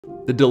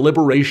The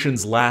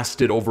deliberations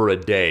lasted over a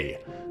day.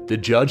 The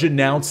judge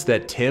announced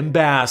that Tim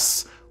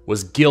Bass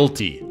was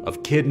guilty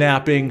of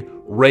kidnapping,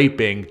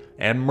 raping,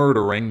 and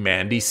murdering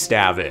Mandy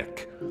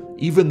Stavik.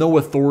 Even though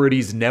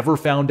authorities never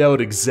found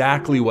out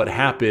exactly what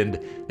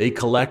happened, they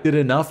collected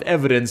enough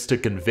evidence to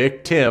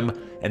convict Tim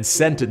and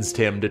sentenced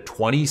him to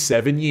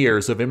 27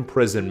 years of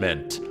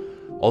imprisonment.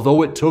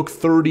 Although it took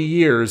 30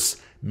 years,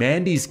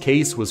 Mandy's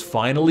case was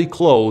finally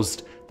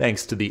closed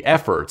thanks to the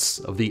efforts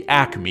of the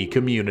Acme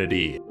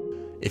community.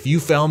 If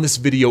you found this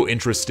video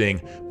interesting,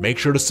 make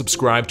sure to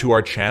subscribe to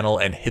our channel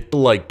and hit the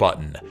like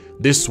button.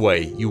 This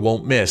way, you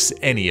won't miss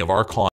any of our content.